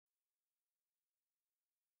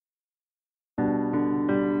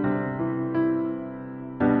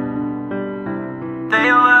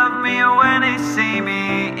me when they see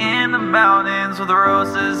me in the mountains with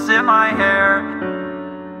roses in my hair.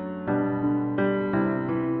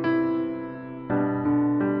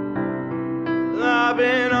 I've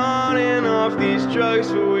been on and off these drugs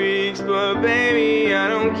for weeks, but baby, I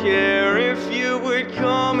don't care. If you would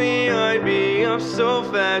call me, I'd be up so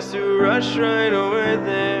fast to rush right over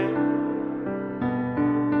there.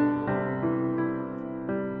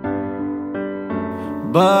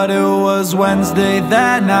 But it was Wednesday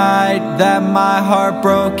that night that my heart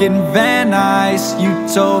broke in Van Nuys. You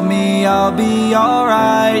told me I'll be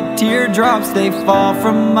alright. Teardrops, they fall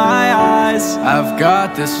from my eyes. I've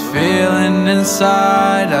got this feeling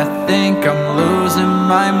inside. I think I'm losing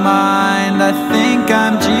my mind. I think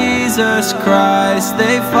I'm Jesus Christ.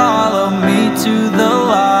 They follow me to the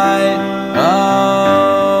light. Oh,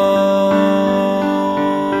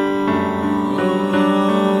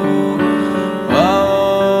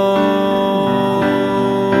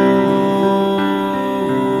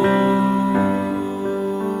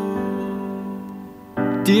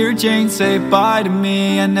 dear Jane, say bye to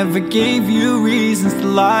me. I never gave you reasons to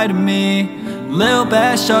lie to me. Lil'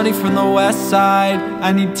 bad shawty from the west side.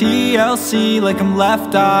 I need TLC like I'm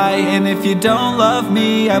Left Eye. And if you don't love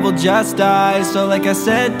me, I will just die. So like I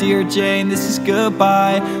said, dear Jane, this is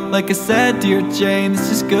goodbye. Like I said, dear Jane, this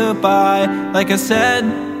is goodbye. Like I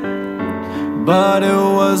said. But it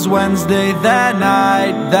was Wednesday that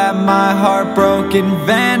night that my heart broke in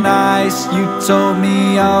Van Nuys. You told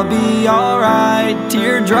me I'll be alright.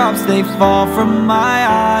 Teardrops, they fall from my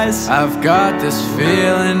eyes. I've got this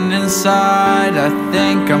feeling inside. I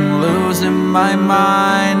think I'm losing my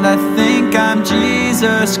mind. I think I'm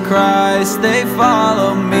Jesus Christ. They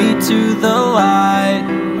follow me to the light.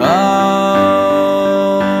 Oh,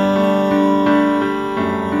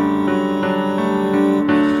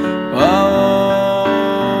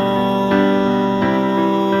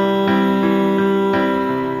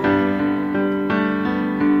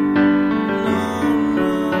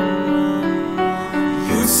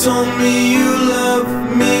 told me you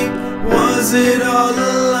loved me. Was it all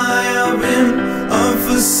a lie? I've been up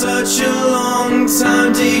for such a long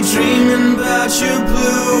time, daydreaming about your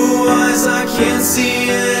blue eyes. I can't see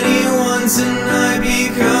anyone tonight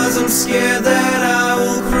because I'm scared that I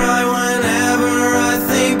will cry whenever I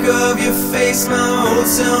think of your face. My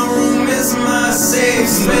hotel room is my safe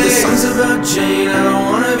space. But the song's about Jane, I don't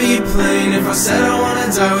wanna be plain. If I said I wanna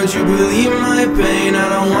die, would you believe my pain? I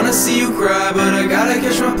don't wanna see you cry, but I gotta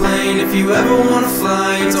catch my plane. If you ever wanna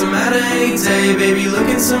fly, it don't matter any day. Baby, look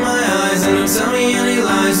into my eyes and don't tell me any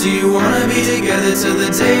lies. Do you wanna be together till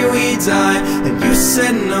the day we die? And you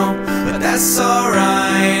said no, but that's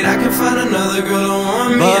alright. I can find another girl to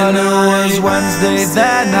want me at night. But it was Wednesday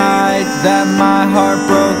that night that my heart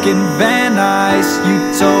broke in Van Nuys. You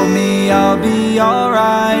told me I'll be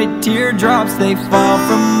alright. Teardrops, they fall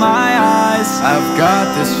from my eyes. I've got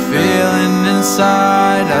this feeling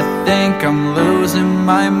inside. I think I'm losing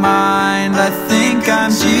my mind. I think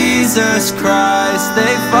I'm Jesus Christ.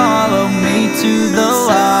 They follow me to the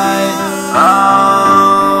light.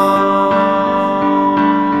 Oh.